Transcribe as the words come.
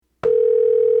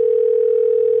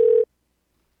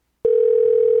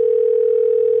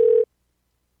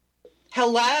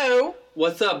Hello?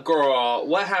 What's up, girl?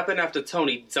 What happened after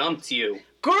Tony dumped you?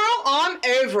 Girl, I'm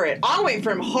over it. I went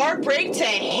from heartbreak to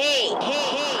hate.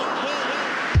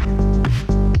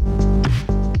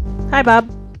 Hi,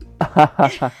 Bob.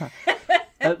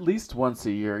 At least once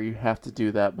a year, you have to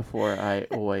do that before I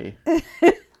oi.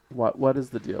 What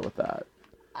is the deal with that?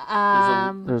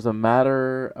 There's a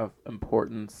matter of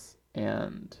importance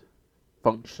and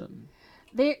function.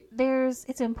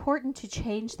 It's important to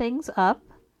change things up,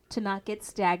 to not get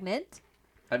stagnant.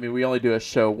 I mean, we only do a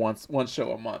show one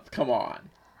show a month. Come on.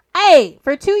 Hey,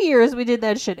 for 2 years we did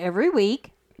that shit every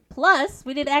week. Plus,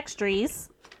 we did extras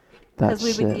That because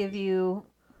we shit. would give you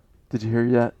Did you hear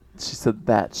that? She said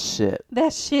that shit.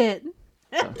 that shit.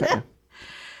 Okay.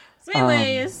 So,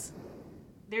 anyways,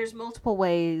 there's multiple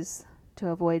ways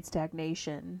to avoid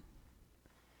stagnation,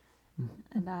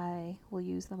 and I will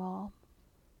use them all.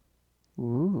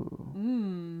 Ooh.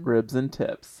 Mm. Ribs and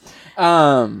tips.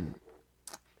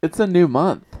 It's a new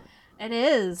month. It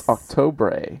is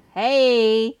October.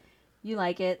 Hey, you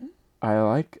like it? I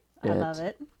like it. I love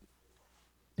it.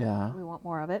 Yeah. We want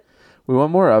more of it. We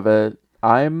want more of it.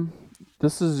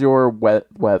 This is your wet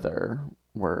weather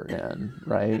we're in,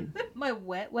 right? My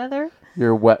wet weather.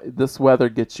 Your wet. This weather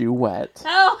gets you wet.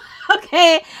 Oh,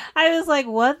 okay. I was like,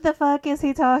 what the fuck is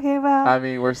he talking about? I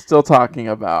mean, we're still talking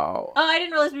about. Oh, I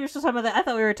didn't realize we were still talking about that. I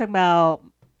thought we were talking about.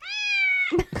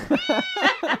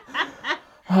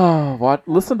 What?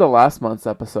 Listen to last month's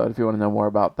episode if you want to know more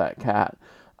about that cat.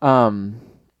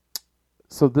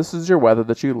 So this is your weather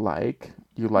that you like.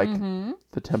 You like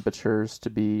the temperatures to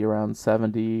be around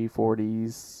 70,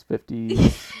 40s,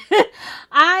 50s.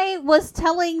 I was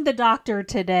telling the doctor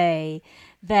today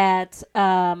that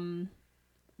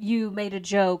you made a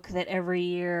joke that every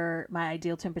year my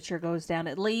ideal temperature goes down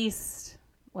at least,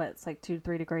 it's like 2 to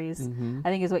 3 degrees, I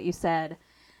think is what you said.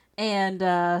 And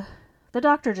the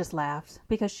doctor just laughed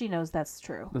because she knows that's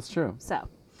true. That's true. So,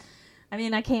 I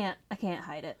mean, I can't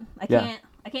hide it. I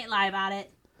can't lie about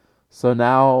it. So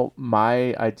now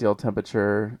my ideal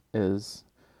temperature is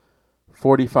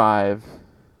 45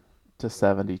 to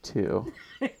 72.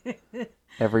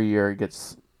 Every year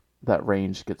that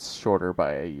range gets shorter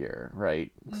by a year,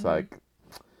 right? It's like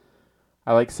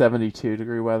I like 72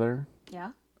 degree weather.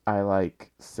 Yeah. I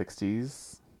like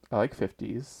 60s. I like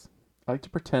 50s. I like to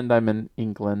pretend I'm in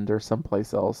England or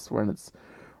someplace else when it's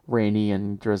rainy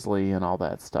and drizzly and all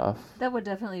that stuff. That would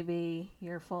definitely be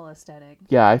your full aesthetic.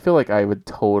 Yeah, I feel like I would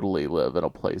totally live in a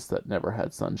place that never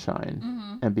had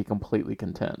sunshine and be completely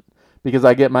content because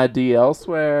I get my D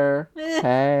elsewhere.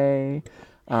 Hey,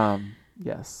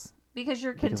 yes. Because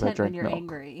you're Because I content when drink you're milk.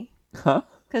 angry. Huh?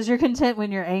 Because you're content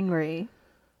when you're angry.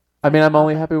 I mean, I'm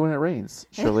only happy when it rains.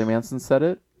 Shirley Manson said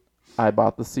it. I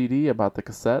bought the CD, I bought the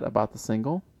cassette, I bought the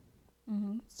single.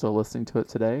 Still listening to it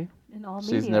today. In all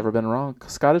She's media. never been wrong.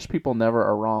 Scottish people never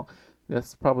are wrong.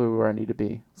 That's probably where I need to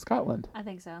be. Scotland. I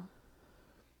think so.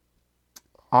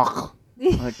 I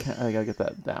gotta get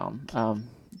that down.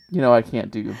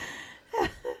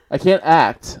 I can't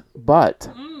act, but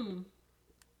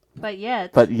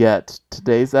yet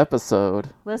today's episode,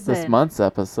 this Listen. month's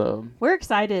episode, We're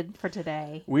excited for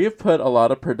today. we have put a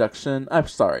lot of production. I'm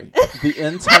sorry, the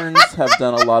interns have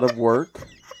done a lot of work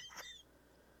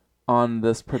on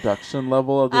this production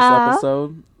level of this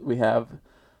episode. We have,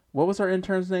 what was our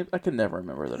intern's name? I can never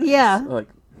remember their names. Yeah. Like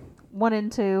 1 and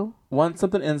 2.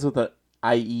 something ends with an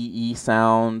IEE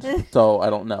sound, so I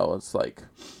don't know. It's like,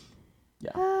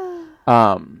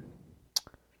 yeah.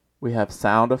 We have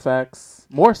sound effects,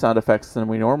 more sound effects than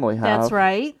we normally have. That's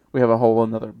right. We have a whole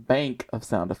another bank of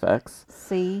sound effects.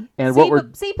 See? And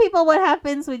see people what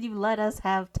happens when you let us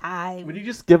have time. When you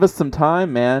just give us some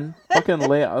time, man. Fucking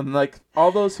lay out. And like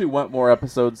all those who want more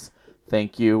episodes,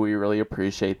 thank you. We really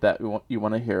appreciate that. You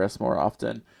want to hear us more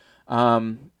often.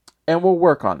 And we'll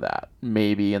work on that.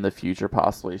 Maybe in the future,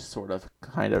 possibly, sort of,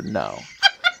 kind of, no.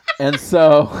 And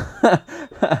so,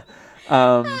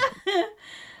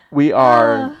 we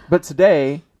are, but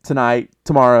today, tonight,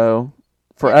 tomorrow,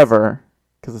 forever,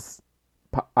 because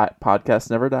podcasts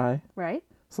never die. Right?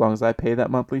 As long as I pay that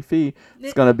monthly fee,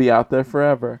 it's going to be out there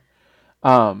forever.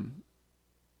 We're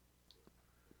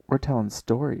telling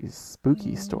stories,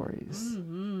 spooky stories.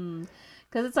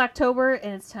 Because it's October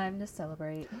and it's time to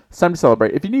celebrate. It's time to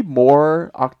celebrate. If you need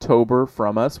more October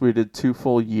from us, we did 2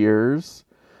 full years,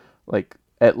 like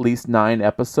at least 9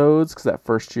 episodes, because that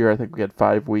first year I think we had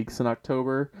 5 weeks in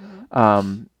October.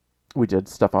 We did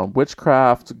stuff on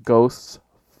witchcraft, ghost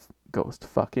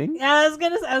fucking. Yeah,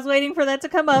 I was waiting for that to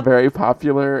come up. Very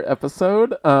popular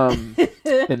episode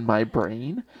in my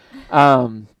brain.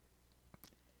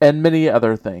 and many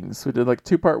other things. We did like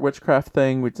 2-part witchcraft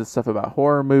thing. We did stuff about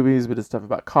horror movies. We did stuff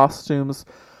about costumes,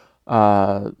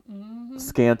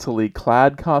 scantily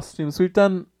clad costumes. We've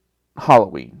done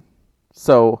Halloween.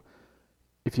 So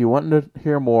if you want to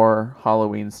hear more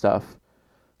Halloween stuff,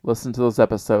 listen to those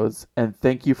episodes. And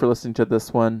thank you for listening to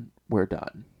this one. We're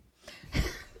done.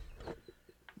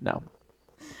 No.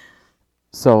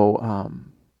 So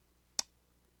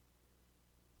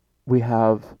we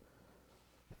have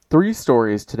 3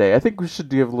 stories today. I think we should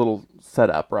give a little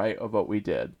setup, right, of what we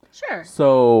did. Sure.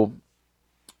 So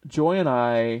Joy and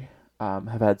I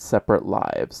have had separate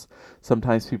lives.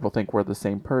 Sometimes people think we're the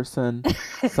same person.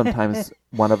 Sometimes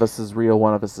one of us is real,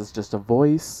 one of us is just a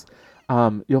voice.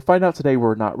 You'll find out today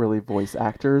we're not really voice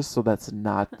actors, so that's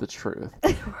not the truth.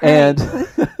 And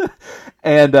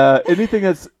and anything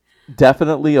that's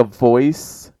definitely a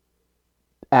voice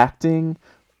acting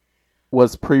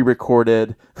was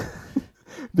pre-recorded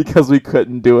because we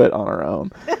couldn't do it on our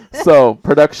own. So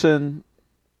production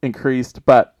increased,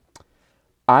 but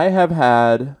I have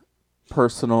had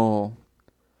personal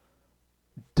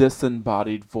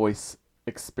disembodied voice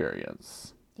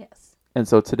experience. Yes. And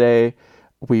so today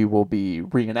we will be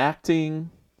reenacting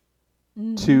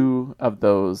 2 of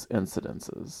those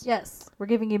incidences. Yes. We're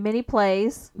giving you mini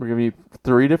plays. We're giving you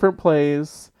 3 different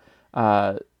plays.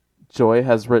 Joy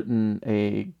has written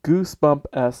a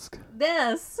Goosebump-esque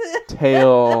Yes.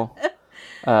 tale,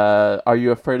 Are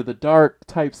You Afraid of the Dark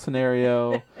type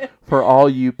scenario for all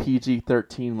you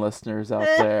PG-13 listeners out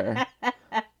there.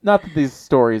 Not that these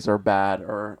stories are bad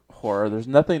or horror. There's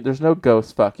no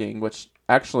ghost fucking, which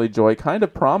actually Joy kind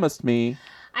of promised me.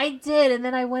 I did, and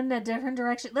then I went in a different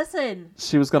direction. Listen.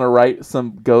 She was going to write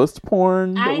some ghost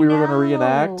porn that we were going to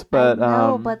reenact, but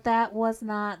but that was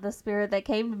not the spirit that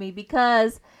came to me,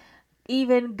 because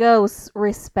even ghosts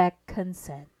respect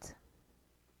consent.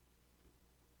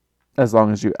 As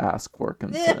long as you ask for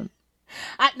consent.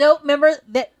 No, remember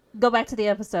that. Go back to the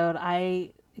episode.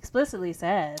 I explicitly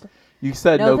said. You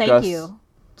said no, no thank ghosts. you.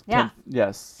 Yeah.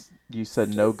 Yes, you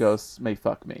said no ghosts may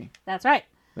fuck me. That's right.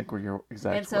 I think were your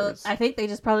exact And so words. I think they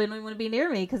just probably don't even want to be near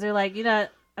me, because they're like, I'm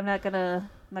not gonna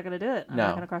do it. I'm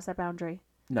not gonna cross that boundary.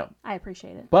 No. I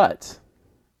appreciate it. But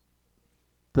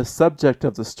the subject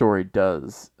of the story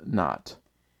does not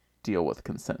deal with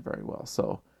consent very well.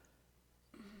 So,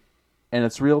 and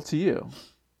it's real to you.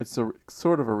 It's a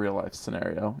sort of a real life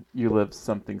scenario. You live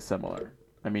something similar.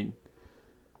 I mean,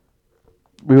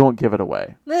 we won't give it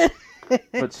away.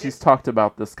 But she's talked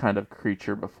about this kind of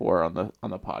creature before on the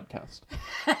podcast.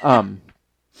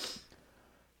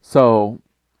 So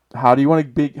how do you want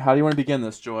to begin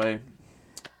this, Joy?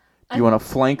 Do you want to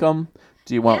flank them?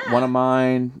 Do you want one of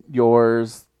mine,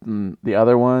 yours, and the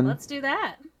other one? Let's do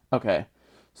that. Okay.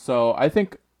 So I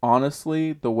think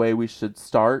honestly the way we should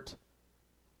start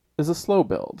is a slow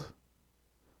build.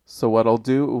 So what we'll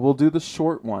do the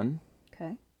short one.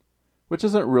 Okay. Which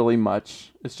isn't really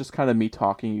much. It's just kind of me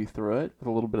talking you through it with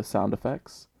a little bit of sound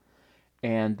effects.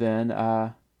 And then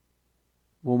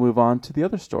we'll move on to the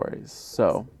other stories.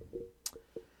 So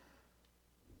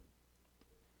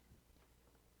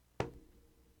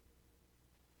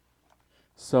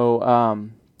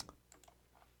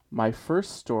my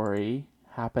first story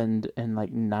happened in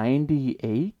like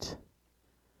 98-ish.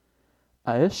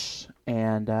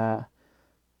 And I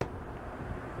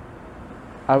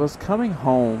was coming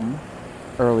home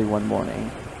early one morning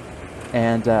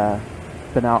and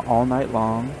been out all night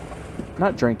long,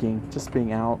 not drinking, just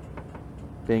being out,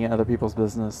 being in other people's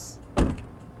business,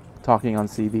 talking on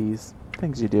CVs,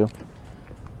 things you do.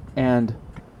 And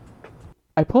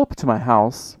I pull up to my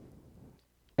house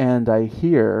and I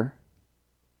hear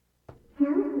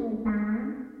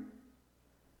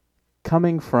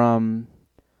coming from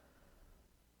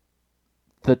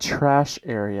the trash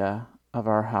area of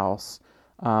our house,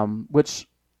 which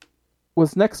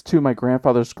was next to my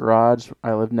grandfather's garage.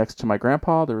 I lived next to my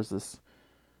grandpa. There was this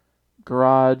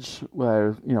garage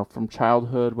where, from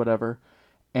childhood, whatever.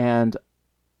 And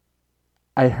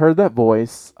I heard that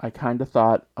voice. I kind of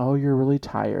thought, oh, you're really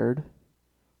tired.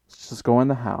 Let's just go in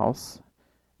the house.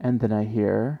 And then I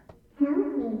hear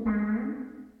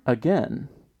again.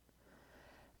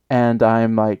 And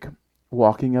I'm like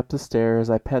walking up the stairs.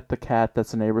 I pet the cat.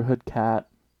 That's a neighborhood cat.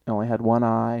 It only had one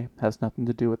eye. Has nothing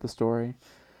to do with the story.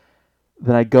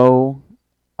 Then I go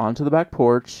onto the back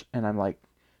porch and I'm like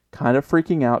kind of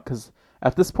freaking out because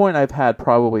at this point I've had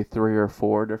probably 3 or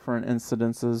 4 different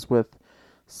incidences with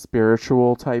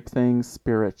spiritual things.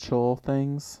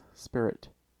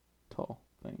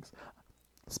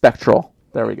 Spectral.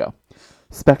 There we go.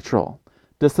 Spectral.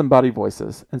 Disembodied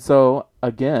voices. And so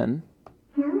again,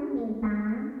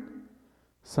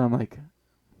 so I'm like,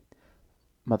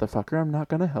 motherfucker, I'm not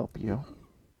going to help you.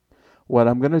 What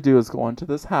I'm going to do is go into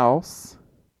this house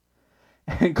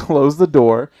and close the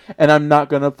door, and I'm not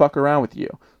going to fuck around with you.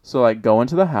 So I go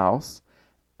into the house,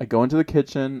 I go into the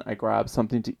kitchen, I grab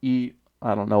something to eat.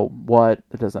 I don't know what,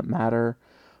 it doesn't matter.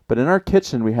 But in our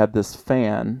kitchen, we had this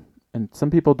fan, and some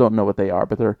people don't know what they are,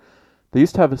 but they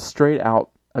used to have a straight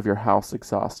out of your house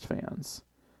exhaust fans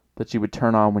that you would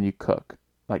turn on when you cook.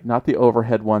 Like not the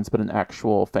overhead ones, but an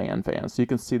actual fan, so you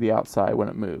can see the outside when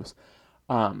it moves.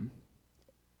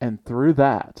 And through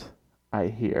that, I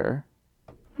hear.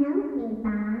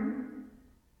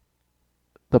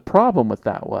 The problem with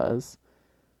that was,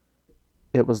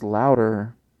 it was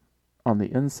louder on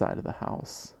the inside of the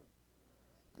house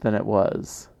than it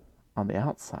was on the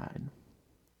outside.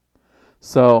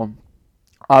 So,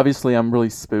 obviously, I'm really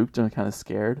spooked and kind of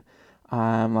scared.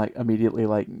 I'm like immediately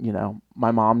like,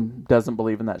 my mom doesn't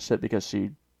believe in that shit because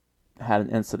she had an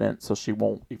incident, so she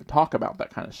won't even talk about that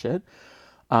kind of shit.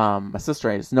 My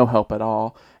sister has no help at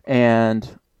all, and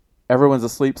everyone's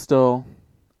asleep still.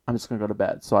 I'm just gonna go to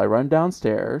bed. So I run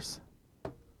downstairs.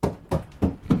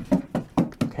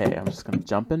 Okay, I'm just gonna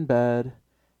jump in bed,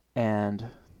 and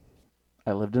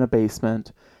I lived in a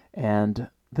basement, and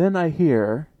then I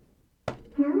hear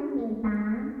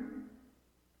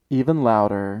even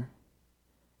louder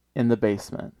in the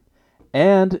basement,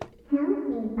 and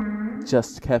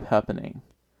just kept happening.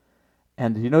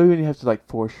 And when you have to like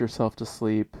force yourself to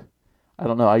sleep, I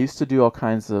don't know, I used to do all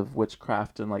kinds of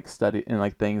witchcraft and like study and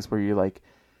like things where you like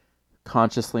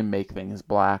consciously make things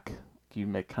black,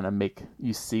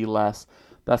 you see less.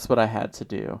 That's what I had to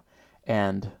do.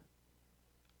 And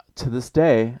to this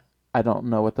day, I don't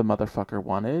know what the motherfucker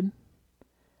wanted,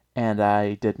 and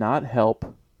I did not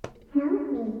help.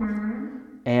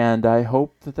 And I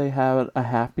hope that they have a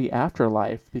happy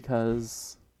afterlife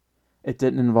because it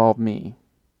didn't involve me.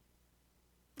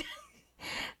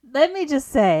 Let me just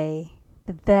say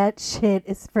that shit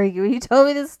is freaky. When you told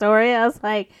me this story, I was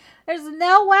like, there's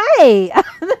no way.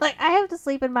 Like, I have to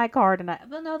sleep in my car tonight.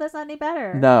 But no, that's not any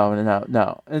better.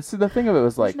 No. And see, the thing of it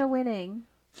was like, there's no winning.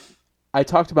 I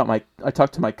talked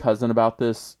to my cousin about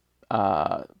this,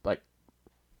 like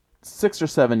 6 or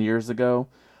 7 years ago.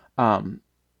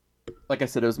 Like I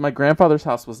said, it was my grandfather's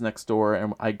house was next door,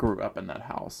 and I grew up in that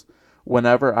house.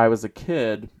 Whenever I was a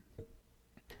kid,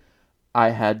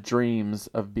 I had dreams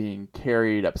of being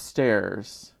carried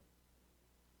upstairs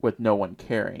with no one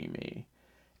carrying me.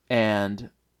 And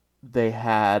they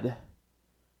had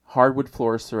hardwood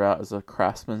floors throughout. It was a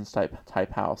craftsman's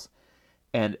type house.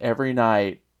 And every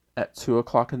night at 2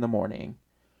 o'clock in the morning,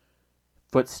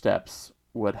 footsteps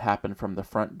would happen from the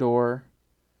front door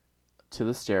to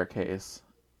the staircase,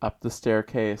 up the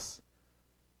staircase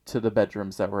to the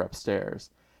bedrooms that were upstairs.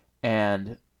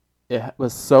 And it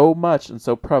was so much and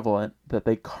so prevalent that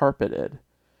they carpeted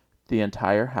the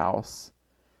entire house,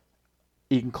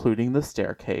 including the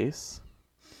staircase.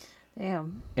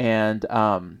 Damn. And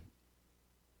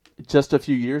just a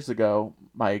few years ago,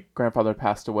 my grandfather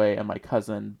passed away, and my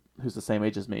cousin, who's the same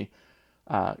age as me,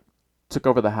 took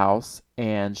over the house,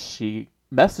 and she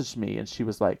messaged me, and she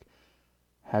was like,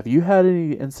 have you had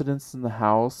any incidents in the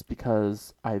house?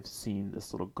 Because I've seen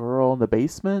this little girl in the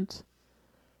basement.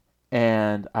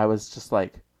 And I was just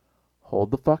like,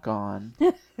 hold the fuck on.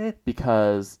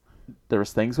 Because there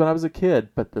was things when I was a kid,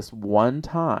 but this one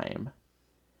time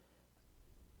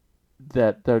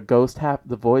that the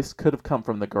the voice could have come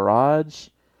from the garage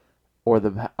or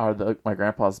my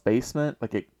grandpa's basement.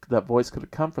 Like that voice could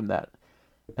have come from that.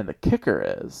 And the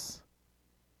kicker is,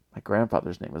 my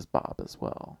grandfather's name was Bob as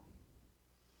well.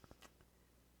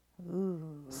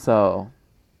 Ooh. So,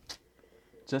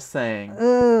 just saying.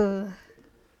 Ooh.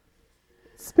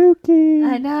 Spooky.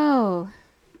 I know.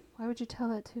 Why would you tell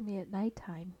that to me at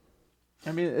nighttime?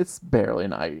 I mean, it's barely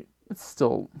night. It's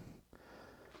still...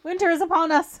 Winter is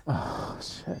upon us. Oh,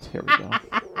 shit. Here we go.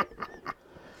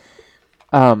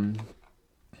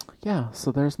 Yeah,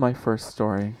 so there's my first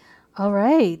story. All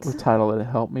right. We titled it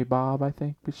Help Me, Bob, I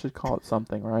think. We should call it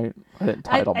something, right? I didn't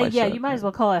title my yeah, shit. you might as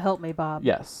well call it Help Me, Bob.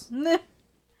 Yes.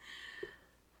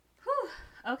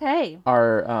 Okay.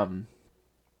 Our,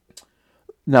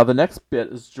 now the next bit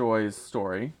is Joy's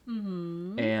story.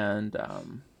 Mm-hmm. And,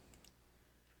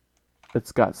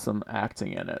 it's got some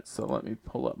acting in it, so let me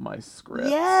pull up my script.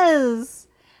 Yes!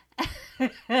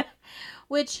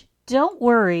 Which, don't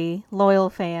worry, loyal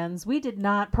fans, we did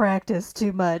not practice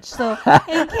too much. So,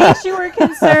 in case you were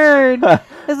concerned,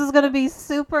 this is going to be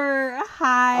super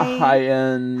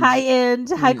high-end,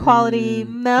 high quality.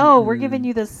 No, we're giving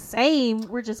you the same.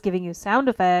 We're just giving you sound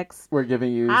effects. We're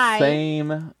giving you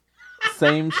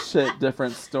same shit,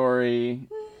 different story.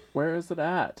 Where is it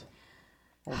at?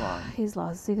 Hold on. He's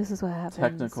lost. See, this is what happens.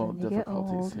 Technical when you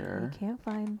difficulties get old, here. You can't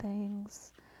find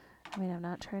things. I mean, I'm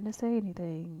not trying to say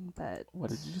anything, but... What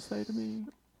did you say to me?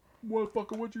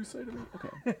 What'd you say to me?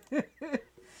 Okay.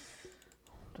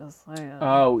 Just saying.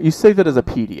 Oh, you saved it as a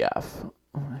PDF.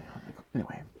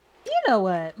 Anyway. You know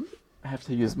what? I have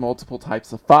to use multiple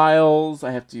types of files.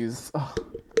 I have to use... Oh.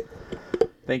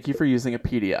 Thank you for using a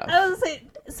PDF. I was saying,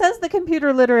 says the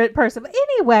computer literate person. But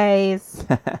anyways.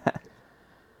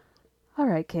 All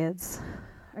right, kids.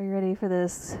 Are you ready for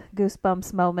this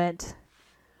goosebumps moment?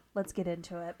 Let's get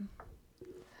into it.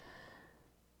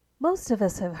 Most of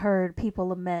us have heard people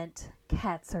lament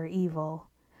cats are evil.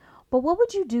 But what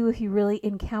would you do if you really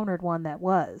encountered one that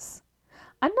was?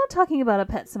 I'm not talking about a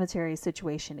Pet Cemetery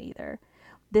situation either.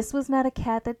 This was not a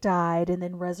cat that died and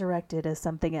then resurrected as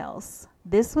something else.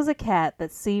 This was a cat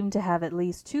that seemed to have at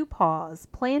least 2 paws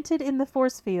planted in the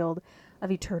force field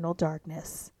of eternal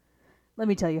darkness. Let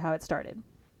me tell you how it started.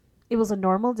 It was a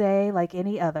normal day like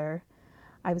any other.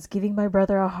 I was giving my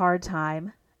brother a hard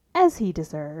time, as he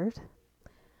deserved.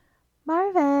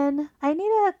 Marvin, I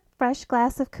need a fresh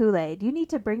glass of Kool-Aid. You need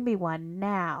to bring me one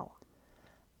now.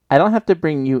 I don't have to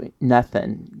bring you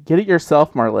nothing. Get it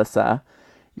yourself, Marlissa.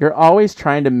 You're always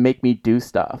trying to make me do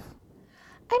stuff.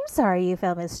 I'm sorry you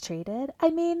felt mistreated. I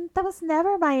mean, that was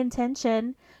never my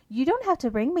intention. You don't have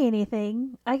to bring me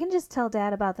anything. I can just tell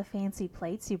Dad about the fancy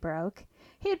plates you broke.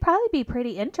 He'd probably be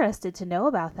pretty interested to know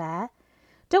about that.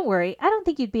 Don't worry, I don't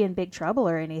think you'd be in big trouble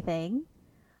or anything,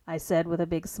 I said with a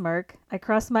big smirk. I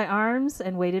crossed my arms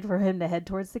and waited for him to head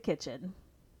towards the kitchen.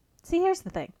 See, here's the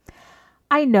thing.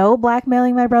 I know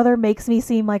blackmailing my brother makes me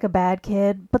seem like a bad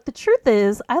kid, but the truth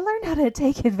is, I learned how to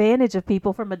take advantage of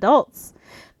people from adults.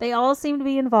 They all seem to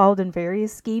be involved in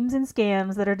various schemes and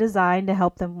scams that are designed to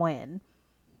help them win.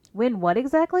 Win what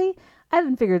exactly? I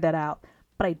haven't figured that out,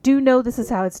 but I do know this is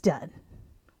how it's done.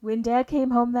 When Dad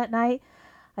came home that night,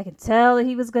 I could tell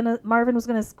that Marvin was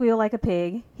gonna squeal like a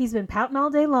pig. He's been pouting all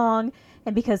day long,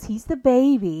 and because he's the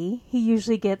baby, he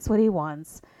usually gets what he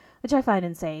wants, which I find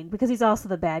insane because he's also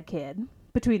the bad kid.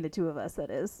 Between the two of us, that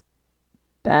is.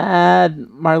 Dad,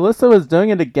 Marlissa was doing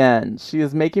it again. She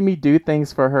is making me do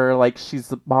things for her like she's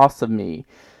the boss of me.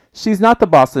 She's not the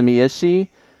boss of me, is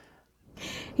she?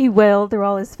 He wailed through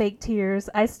all his fake tears.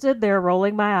 I stood there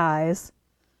rolling my eyes.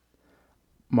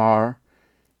 Mar,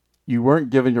 you weren't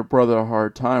giving your brother a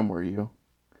hard time, were you?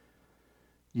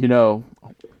 You know,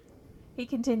 He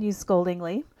continued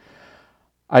scoldingly.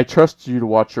 I trusted you to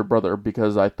watch your brother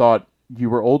because I thought you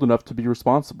were old enough to be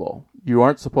responsible. You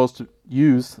aren't supposed to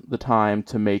use the time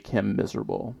to make him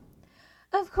miserable.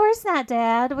 Of course not,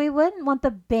 Dad. We wouldn't want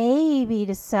the baby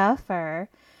to suffer.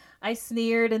 I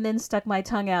sneered and then stuck my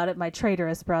tongue out at my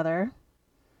traitorous brother.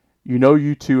 You know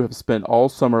you two have spent all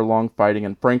summer long fighting,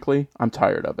 and frankly, I'm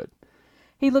tired of it.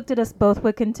 He looked at us both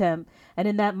with contempt, and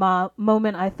in that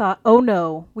moment I thought, oh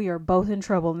no, we are both in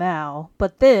trouble now.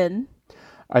 But then...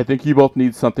 I think you both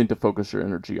need something to focus your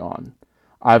energy on.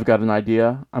 I've got an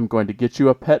idea. I'm going to get you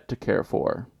a pet to care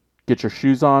for. Get your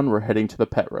shoes on. We're heading to the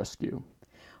pet rescue.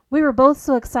 We were both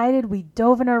so excited we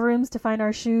dove in our rooms to find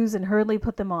our shoes and hurriedly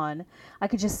put them on. I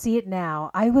could just see it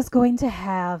now. I was going to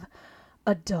have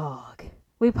a dog.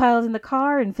 We piled in the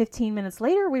car, and 15 minutes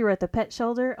later we were at the pet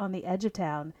shelter on the edge of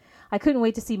town. I couldn't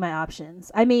wait to see my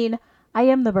options. I mean, I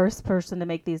am the first person to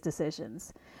make these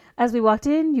decisions. As we walked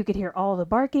in, you could hear all the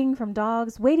barking from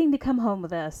dogs waiting to come home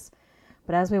with us.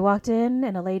 But as we walked in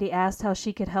and a lady asked how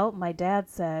she could help, my dad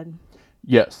said,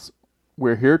 Yes,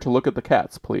 we're here to look at the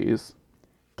cats, please.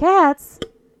 Cats?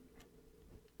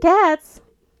 Cats?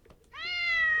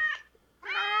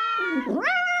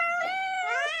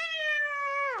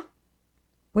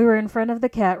 We were in front of the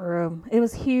cat room. It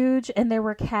was huge and there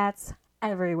were cats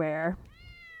everywhere.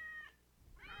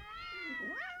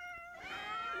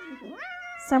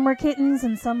 Some were kittens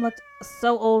and some looked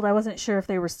so old I wasn't sure if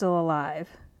they were still alive.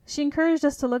 She encouraged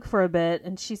us to look for a bit,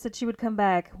 and she said she would come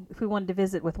back if we wanted to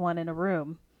visit with one in a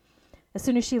room. As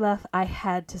soon as she left, I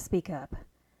had to speak up.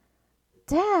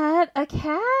 Dad, a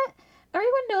cat?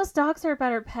 Everyone knows dogs are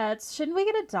better pets. Shouldn't we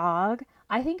get a dog?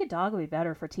 I think a dog would be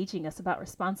better for teaching us about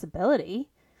responsibility.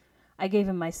 I gave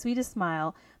him my sweetest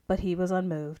smile, but he was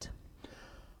unmoved.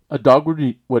 A dog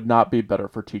would not be better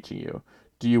for teaching you.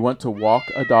 Do you want to walk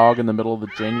a dog in the middle of the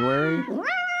January?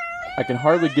 I can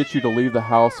hardly get you to leave the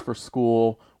house for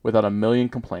school without a million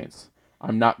complaints.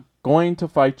 I'm not going to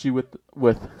fight you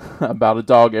with about a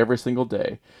dog every single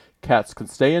day. Cats can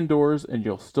stay indoors and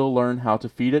you'll still learn how to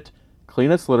feed it,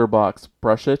 clean its litter box,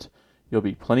 brush it. You'll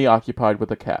be plenty occupied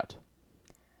with a cat.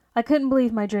 I couldn't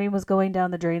believe my dream was going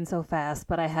down the drain so fast,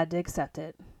 but I had to accept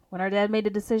it. When our dad made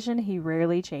a decision, he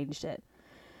rarely changed it.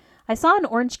 I saw an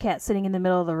orange cat sitting in the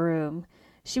middle of the room.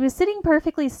 She was sitting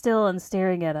perfectly still and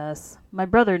staring at us. My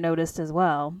brother noticed as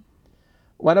well.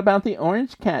 What about the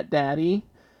orange cat, Daddy?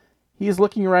 He's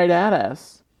looking right at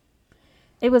us.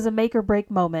 It was a make or break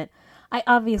moment. I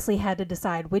obviously had to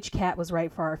decide which cat was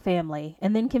right for our family,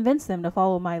 and then convince them to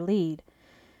follow my lead.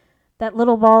 That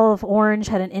little ball of orange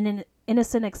had an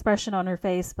innocent expression on her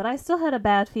face, but I still had a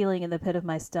bad feeling in the pit of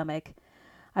my stomach.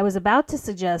 I was about to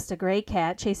suggest a gray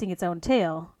cat chasing its own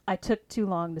tail. I took too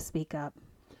long to speak up.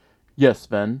 Yes,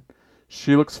 Ven.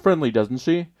 She looks friendly, doesn't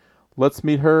she? Let's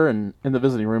meet her in the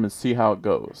visiting room and see how it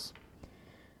goes.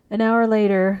 An hour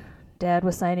later, Dad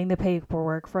was signing the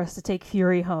paperwork for us to take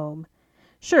Fury home.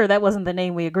 Sure, that wasn't the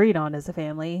name we agreed on as a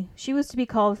family. She was to be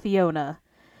called Fiona.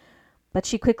 But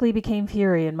she quickly became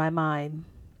Fury in my mind.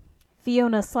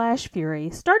 Fiona/Fury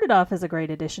started off as a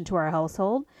great addition to our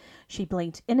household. She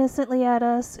blinked innocently at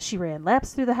us. She ran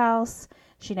laps through the house.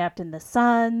 She napped in the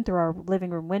sun through our living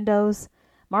room windows.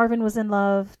 Marvin was in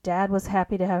love. Dad was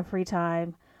happy to have free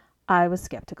time. I was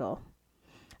skeptical.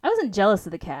 I wasn't jealous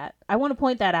of the cat. I want to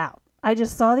point that out. I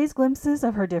just saw these glimpses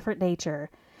of her different nature.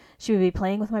 She would be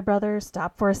playing with my brother,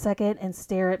 stop for a second, and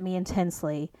stare at me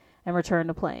intensely, and return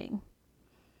to playing.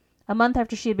 A month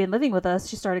after she had been living with us,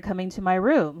 she started coming to my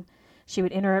room. She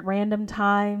would enter at random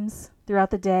times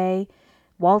throughout the day,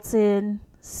 waltz in,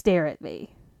 stare at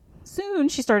me. Soon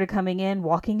she started coming in,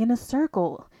 walking in a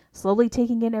circle, slowly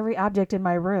taking in every object in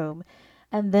my room,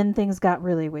 and then things got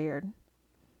really weird.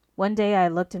 One day I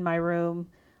looked in my room,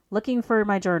 looking for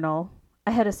my journal.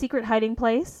 I had a secret hiding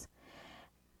place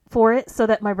for it so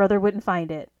that my brother wouldn't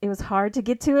find it. It was hard to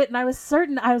get to it, and I was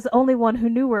certain I was the only one who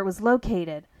knew where it was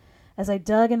located. As I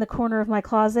dug in the corner of my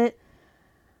closet,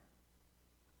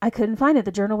 I couldn't find it.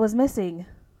 The journal was missing.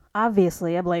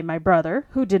 Obviously, I blamed my brother,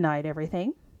 who denied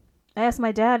everything. I asked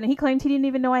my dad, and he claimed he didn't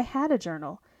even know I had a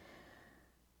journal.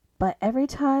 But every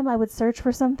time I would search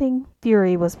for something,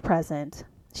 Fury was present.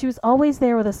 She was always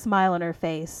there with a smile on her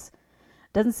face.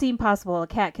 Doesn't seem possible a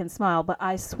cat can smile, but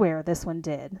I swear this one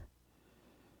did.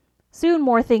 Soon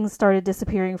more things started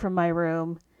disappearing from my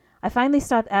room. I finally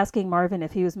stopped asking Marvin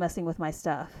if he was messing with my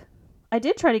stuff. I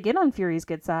did try to get on Fury's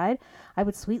good side. I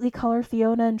would sweetly call her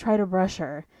Fiona and try to brush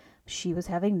her. She was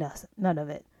having none of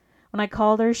it. When I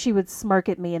called her, she would smirk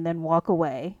at me and then walk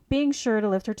away, being sure to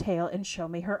lift her tail and show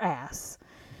me her ass.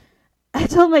 I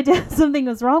told my dad something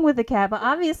was wrong with the cat, but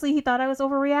obviously he thought I was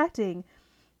overreacting.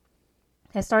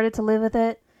 I started to live with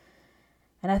it,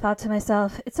 and I thought to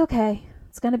myself, it's okay.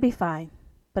 It's going to be fine.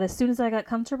 But as soon as I got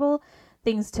comfortable,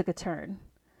 things took a turn.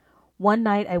 One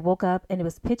night I woke up and it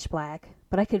was pitch black,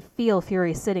 but I could feel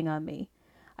Fury sitting on me.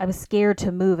 I was scared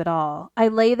to move at all. I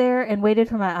lay there and waited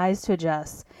for my eyes to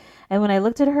adjust. And when I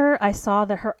looked at her, I saw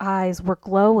that her eyes were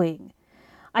glowing.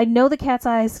 I know the cat's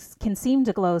eyes can seem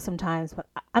to glow sometimes, but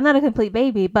I'm not a complete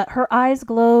baby, but her eyes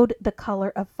glowed the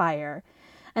color of fire.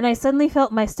 And I suddenly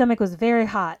felt my stomach was very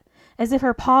hot, as if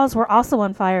her paws were also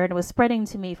on fire and it was spreading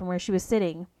to me from where she was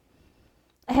sitting.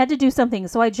 I had to do something,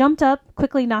 so I jumped up,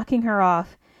 quickly knocking her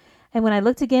off. And when I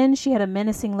looked again, she had a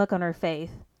menacing look on her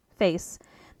face.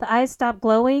 The eyes stopped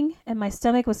glowing, and my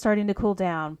stomach was starting to cool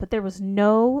down, but there was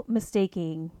no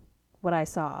mistaking what I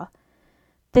saw.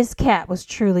 This cat was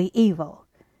truly evil.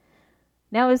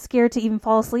 Now I was scared to even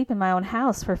fall asleep in my own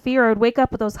house, for fear I would wake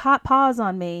up with those hot paws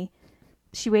on me.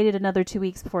 She waited another 2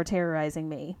 weeks before terrorizing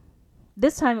me.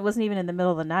 This time it wasn't even in the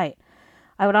middle of the night.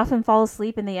 I would often fall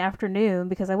asleep in the afternoon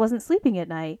because I wasn't sleeping at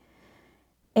night.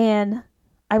 And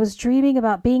I was dreaming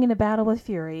about being in a battle with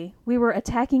Fury. We were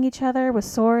attacking each other with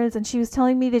swords, and she was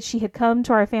telling me that she had come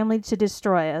to our family to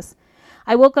destroy us.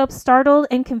 I woke up startled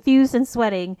and confused and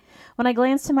sweating. When I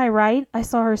glanced to my right, I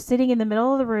saw her sitting in the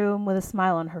middle of the room with a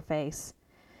smile on her face.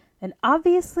 And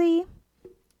obviously,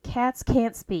 cats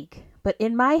can't speak. But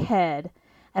in my head,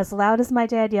 as loud as my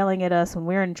dad yelling at us when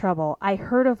we're in trouble, I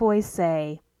heard a voice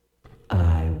say,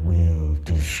 I will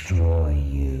destroy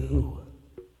you.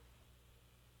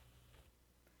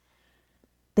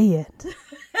 The end.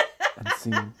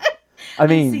 Unseen. I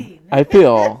mean, I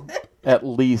feel at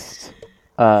least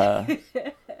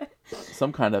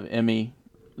some kind of Emmy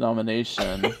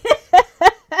nomination.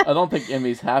 I don't think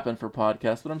Emmys happen for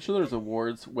podcasts, but I'm sure there's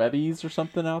awards, Webbies or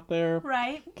something out there.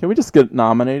 Right. Can we just get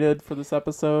nominated for this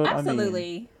episode?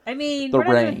 Absolutely. I mean the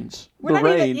range.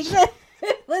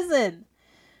 Listen,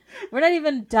 we're not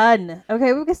even done.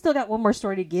 Okay, we've still got one more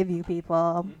story to give you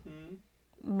people. Mm-hmm.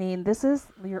 I mean, this is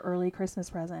your early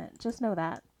Christmas present. Just know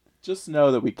that. Just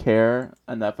know that we care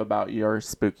enough about your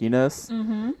spookiness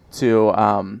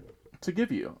to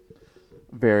give you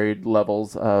varied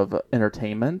levels of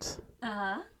entertainment.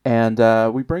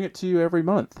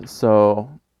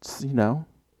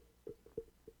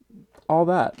 all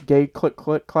that. Gay, click,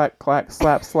 click, clack, clack,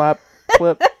 slap, slap,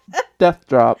 clip, death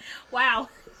drop. Wow.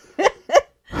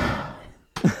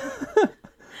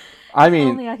 I mean,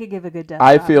 Only I could give a good death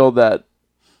I drop. feel that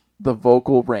the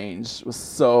vocal range was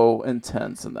so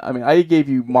intense. And I mean, I gave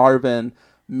you Marvin,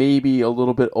 maybe a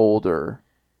little bit older.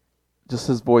 Just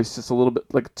his voice, just a little bit,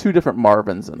 like two different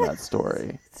Marvins in that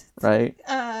story, right?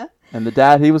 And the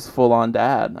dad, he was full on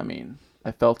dad. I mean,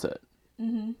 I felt it.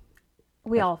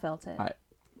 We all felt it.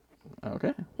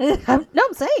 Okay.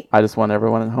 I'm saying. I just want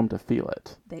everyone at home to feel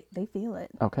it. They feel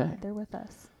it. Okay. They're with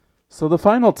us. So the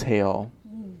final tale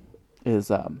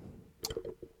is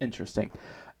interesting.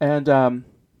 And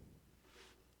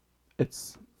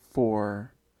it's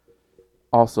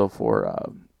also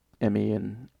for Emmy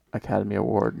and Academy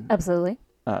Award Absolutely.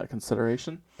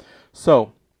 consideration.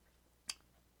 So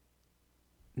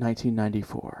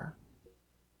 1994.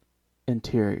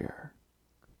 Interior.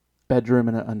 Bedroom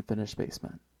in an unfinished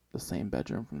basement. The same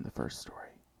bedroom from the first story.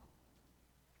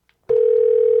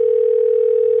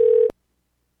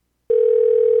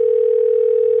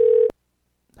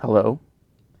 Hello?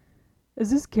 Is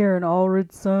this Karen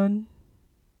Allred's son?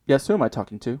 Yes, who am I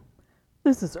talking to?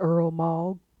 This is Earl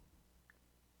Mogg.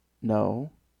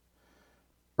 No.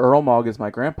 Earl Mogg is my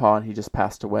grandpa and he just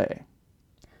passed away.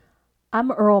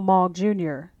 I'm Earl Mogg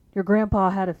Jr. Your grandpa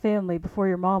had a family before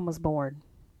your mom was born.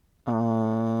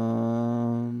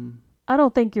 I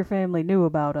don't think your family knew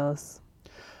about us.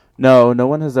 No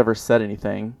one has ever said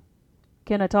anything.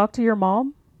 Can I talk to your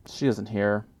mom? She isn't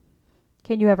here.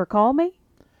 Can you ever call me?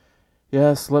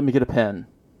 Yes, let me get a pen.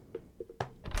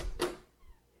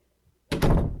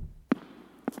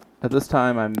 At this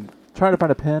time, I'm trying to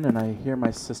find a pen, and I hear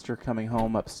my sister coming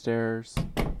home upstairs,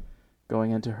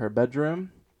 going into her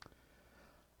bedroom.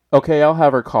 Okay, I'll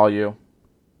have her call you.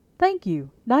 Thank you.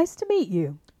 Nice to meet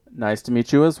you. Nice to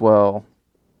meet you as well.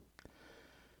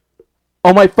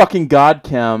 Oh my fucking god,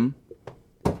 Kim.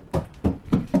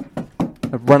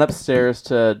 I've run upstairs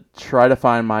to try to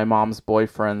find my mom's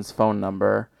boyfriend's phone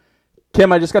number.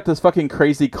 Kim, I just got this fucking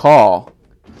crazy call.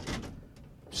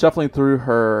 Shuffling through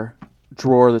her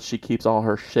drawer that she keeps all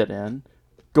her shit in.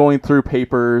 Going through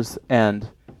papers and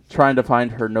trying to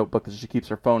find her notebook that she keeps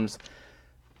her phones.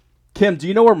 Kim, do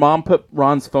you know where Mom put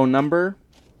Ron's phone number?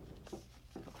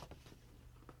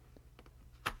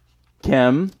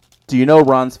 Kim, do you know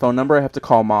Ron's phone number? I have to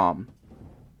call Mom.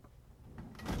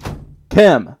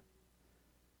 Kim,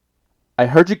 I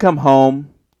heard you come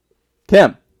home.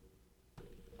 Kim.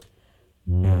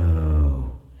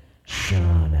 No,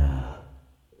 Shauna.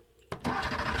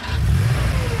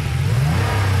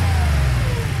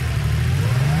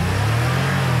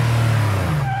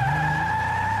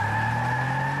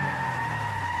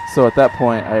 So at that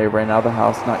point, I ran out of the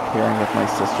house not caring if my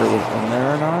sister was in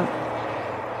there or not.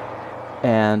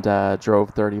 And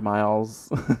drove 30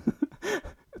 miles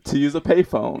to use a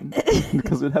payphone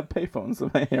because we didn't have payphones in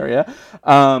my area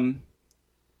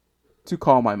to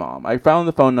call my mom. I found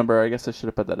the phone number. I guess I should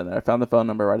have put that in there. I found the phone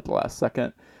number right at the last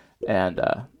second and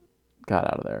got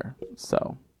out of there.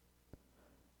 So,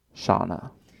 Shauna.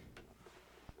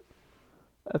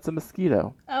 That's a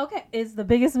mosquito. Okay, it's the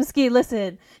biggest mosquito.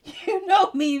 Listen, you know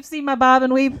me. You've seen my bob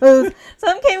and weave poos.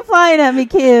 Something came flying at me,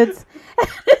 kids.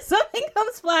 If something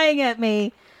comes flying at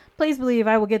me, please believe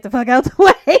I will get the fuck out the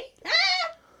way.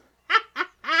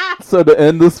 So to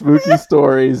end the spooky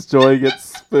stories, Joy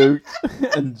gets spooked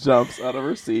and jumps out of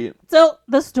her seat. So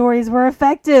the stories were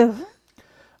effective.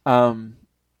 Yeah,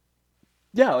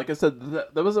 like I said,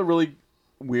 that was a really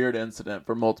weird incident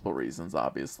for multiple reasons,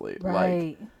 obviously.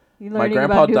 Right. Like, my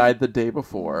grandpa died the day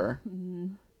before.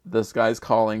 Mm-hmm. This guy's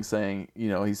calling saying,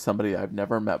 he's somebody I've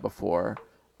never met before.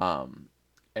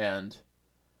 And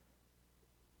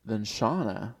then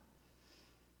Shauna.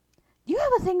 You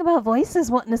have a thing about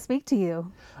voices wanting to speak to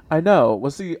you. I know.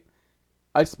 Well, see,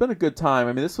 I spent a good time.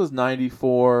 I mean, this was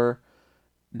 94,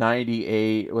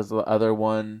 98 was the other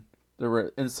one. There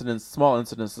were small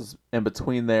incidences in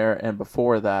between there and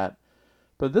before that.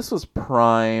 But this was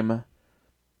prime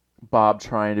Bob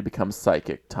trying to become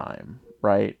psychic time,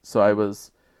 right? So I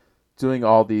was doing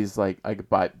all these, I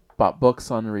bought books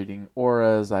on reading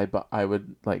auras. I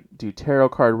would do tarot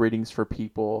card readings for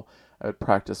people. I would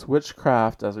practice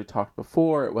witchcraft. As we talked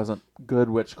before, it wasn't good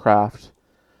witchcraft.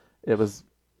 It was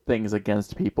things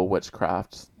against people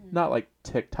witchcraft. Not like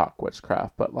TikTok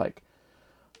witchcraft, but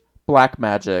black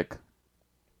magic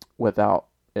without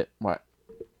it.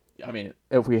 I mean,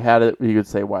 if we had it, you could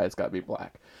say why it's got to be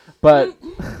black. But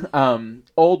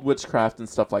old witchcraft and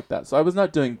stuff like that. So I was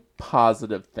not doing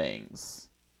positive things,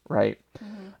 right?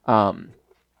 Mm-hmm.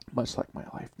 Much like my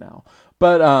life now.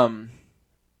 But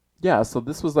yeah, so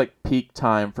this was like peak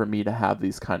time for me to have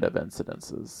these kind of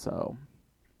incidences. So,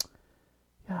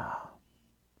 yeah.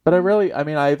 But I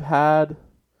mean, I've had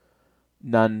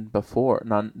none before,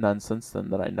 none since then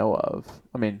that I know of.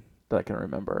 I mean, that I can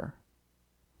remember.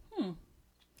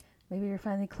 Maybe you're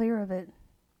finally clear of it.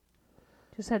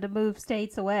 Just had to move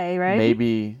states away, right?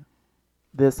 Maybe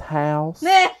this house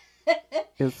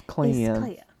is clean.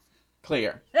 It's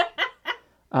Clear.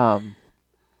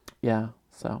 Yeah,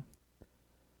 so.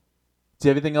 Do you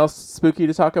have anything else spooky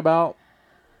to talk about?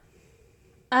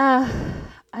 I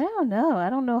don't know. I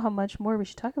don't know how much more we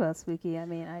should talk about spooky. I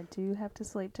mean, I do have to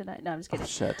sleep tonight. No, I'm just kidding. Oh,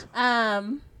 shit.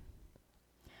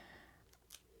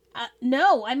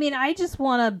 No, I mean, I just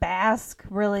want to bask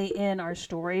really in our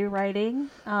story writing.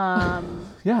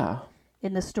 Yeah.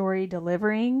 In the story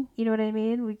delivering. You know what I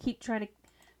mean? We keep trying to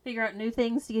figure out new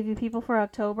things to give you people for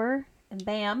October, and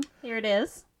bam, here it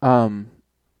is.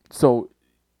 So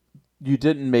you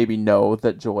didn't maybe know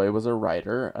that Joy was a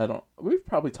writer. We've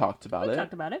probably talked about it.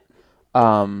 Talked about it.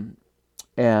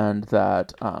 And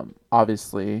that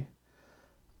obviously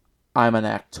I'm an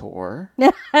actor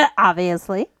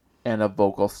Obviously. and a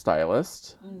vocal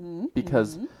stylist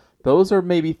because those are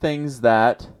maybe things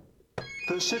that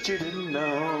The shit you didn't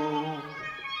know.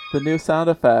 the new sound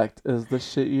effect is the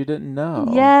shit you didn't know.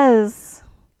 Yes.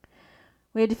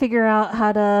 We had to figure out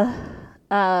how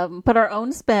to put our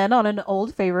own spin on an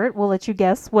old favorite. We'll let you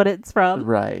guess what it's from.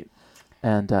 Right.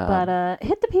 And But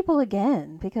hit the people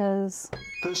again because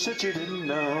The shit you didn't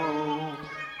know.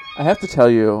 I have to tell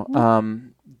you,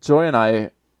 Joy and I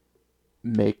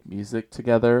make music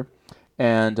together,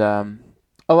 and a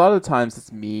lot of the times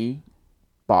it's me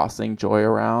bossing Joy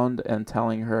around and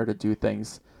telling her to do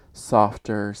things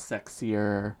softer,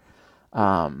 sexier,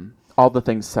 all the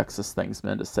sexist things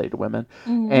men to say to women,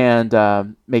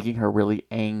 and making her really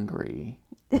angry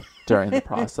during the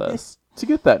process to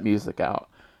get that music out.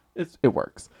 It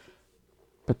works.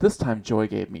 But this time Joy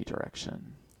gave me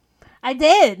direction. I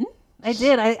did.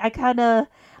 I kind of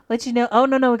let you know. Oh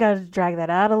no, we got to drag that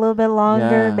out a little bit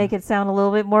longer, Yeah. make it sound a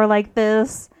little bit more like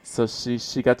this. So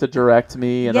she got to direct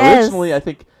me, and Yes. originally I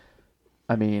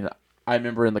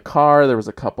remember in the car there was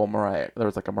a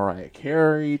Mariah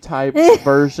Carey type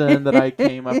version that I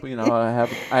came up. I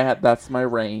had that's my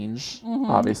range,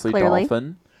 obviously clearly.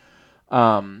 dolphin.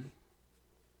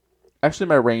 Actually,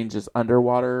 my range is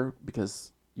underwater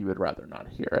because you would rather not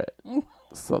hear it.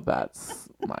 So that's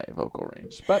my vocal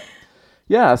range. But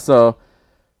yeah, so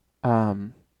I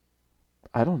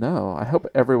don't know. I hope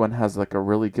everyone has like a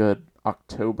really good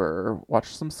October.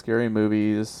 Watch some scary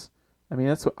movies. I mean,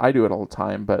 that's what I do it all the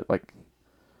time, but like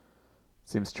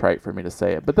seems trite for me to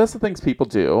say it. But that's the things people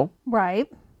do. Right.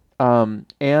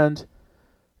 And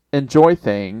enjoy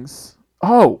things.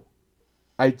 Oh,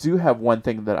 I do have one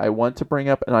thing that I want to bring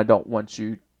up, and I don't want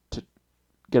you to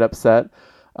get upset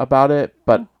about it,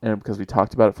 but because we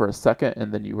talked about it for a second,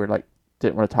 and then you were like,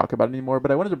 didn't want to talk about it anymore.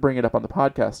 But I wanted to bring it up on the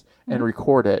podcast and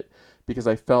record it because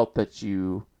I felt that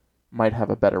you might have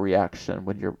a better reaction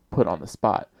when you're put on the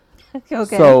spot. Okay.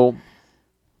 So,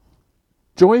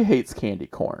 Joy hates candy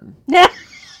corn,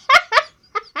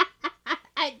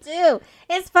 I do.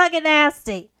 It's fucking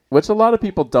nasty. which a lot of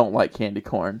people don't like candy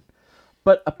corn,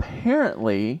 but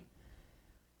apparently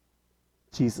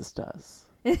Jesus does.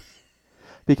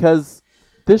 Because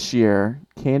this year,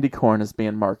 candy corn is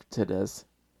being marketed as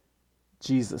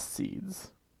Jesus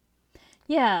seeds.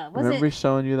 Yeah. Remember me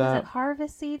showing you Was that? it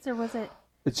harvest seeds or was it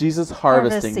Jesus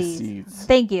harvest harvesting seeds.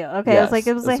 Thank you. Okay. I was like,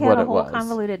 Yes, it was like is had what a it whole was.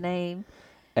 convoluted name.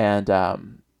 And I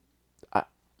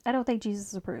don't think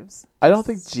Jesus approves. I don't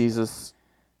think Jesus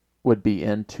would be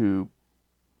into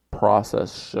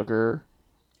processed sugar.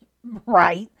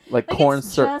 Right. Like Like corn it's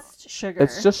syrup. just sugar.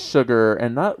 It's just sugar,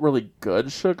 and not really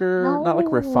good sugar. Not like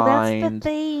No, refined. That's the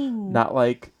thing. Not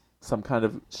like some kind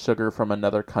of sugar from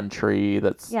another country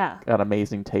that's Yeah. got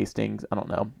amazing tastings. I don't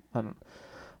know.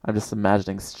 I'm just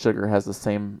imagining sugar has the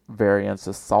same variance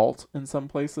as salt in some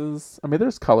places. I mean,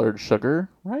 there's colored sugar,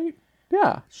 right?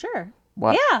 Yeah. Sure.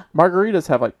 What? Yeah. Margaritas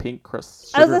have like pink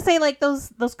crust. I was gonna say like those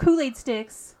Kool-Aid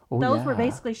sticks. Oh, those were yeah.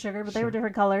 basically sugar, but they were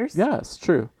different colors. Yes,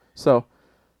 true. So,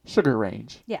 sugar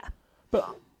range. Yeah.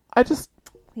 But I just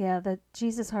Yeah, the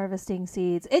Jesus harvesting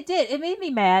seeds. It did. It made me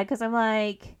mad because I'm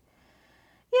like,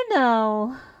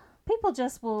 people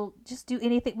just will just do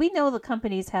anything. We know the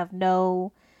companies have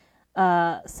no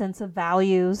sense of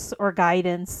values or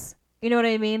guidance. You know what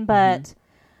I mean? But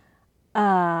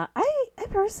I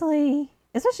personally,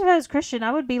 especially if I was Christian,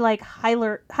 I would be like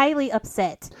highly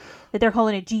upset that they're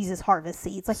calling it Jesus harvest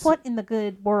seeds. Like, what in the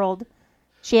good world?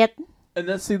 Shit. and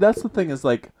that's the thing is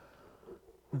like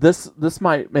this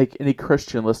might make any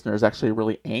Christian listeners actually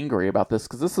really angry about this,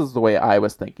 because this is the way I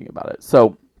was thinking about it.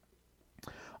 So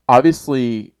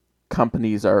obviously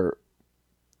companies are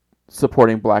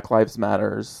supporting Black Lives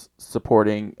Matters,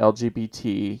 supporting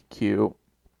LGBTQIA+,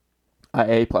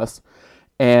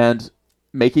 and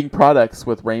making products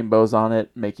with rainbows on it,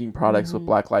 making products with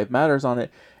Black Lives Matters on it.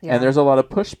 Yeah. And there's a lot of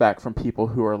pushback from people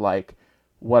who are like,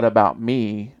 what about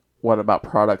me? What about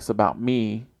products about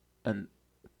me? And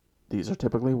these are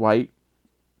typically white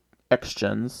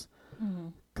ex-gens,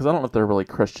 because I don't know if they're really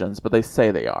Christians, but they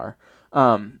say they are.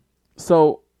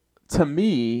 So to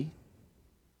me,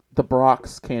 the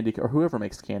Brock's candy, or whoever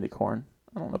makes candy corn,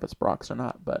 I don't know if it's Brock's or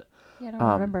not, but Yeah, I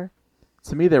don't remember.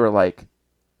 to me they were like,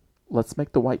 let's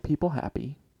make the white people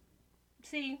happy.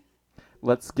 See?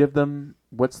 Let's give them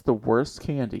what's the worst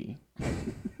candy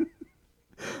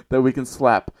that we can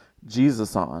slap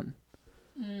Jesus on.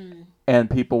 And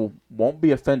people won't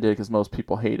be offended because most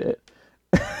people hate it.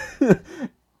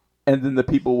 And then the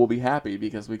people will be happy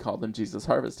because we call them Jesus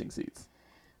harvesting seeds.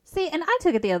 See, and I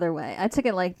took it the other way. I took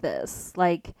it like this.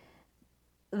 Like,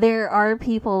 there are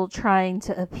people trying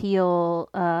to appeal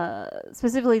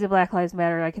specifically to Black Lives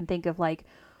Matter. I can think of, like,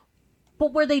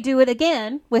 but where they do it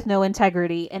again with no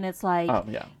integrity. And it's like,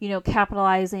 you know,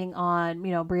 capitalizing on,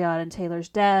 you know, Breonna Taylor's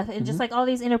death and just like all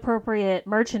these inappropriate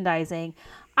merchandising.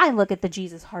 I look at the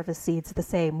Jesus harvest seeds the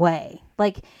same way.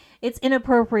 Like, it's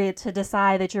inappropriate to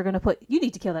decide that you're going to put, you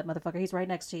need to kill that motherfucker. He's right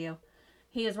next to you.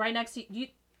 He is right next to you.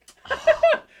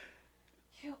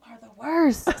 You are the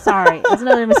worst. Sorry. There's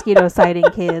another mosquito sighting,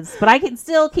 kids. But I can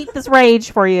still keep this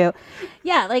rage for you.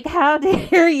 Yeah, like, how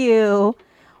dare you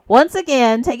once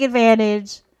again take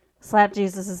advantage, slap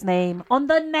Jesus' name on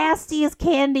the nastiest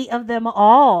candy of them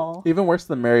all. Even worse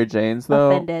than Mary Jane's,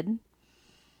 though. Offended.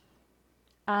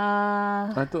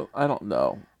 I don't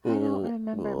know. I don't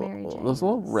remember Mary Jane's. Those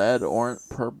little red, orange,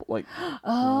 purple, like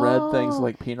red things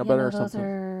like peanut butter or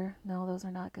something. No, those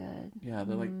are not good. Yeah,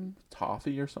 they're like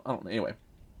toffee or something. I don't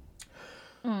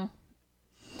know.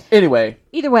 Anyway.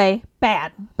 Either way,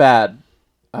 bad. Bad.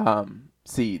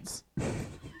 Seeds.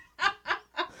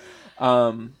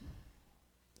 Have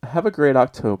a great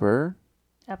October.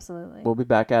 Absolutely. We'll be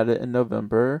back at it in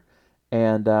November.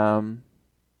 And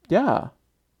yeah.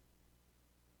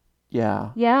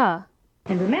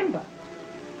 And remember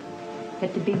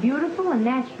that to be beautiful and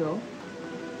natural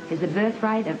is the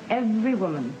birthright of every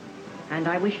woman. And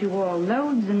I wish you all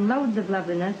loads and loads of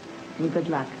loveliness and good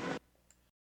luck.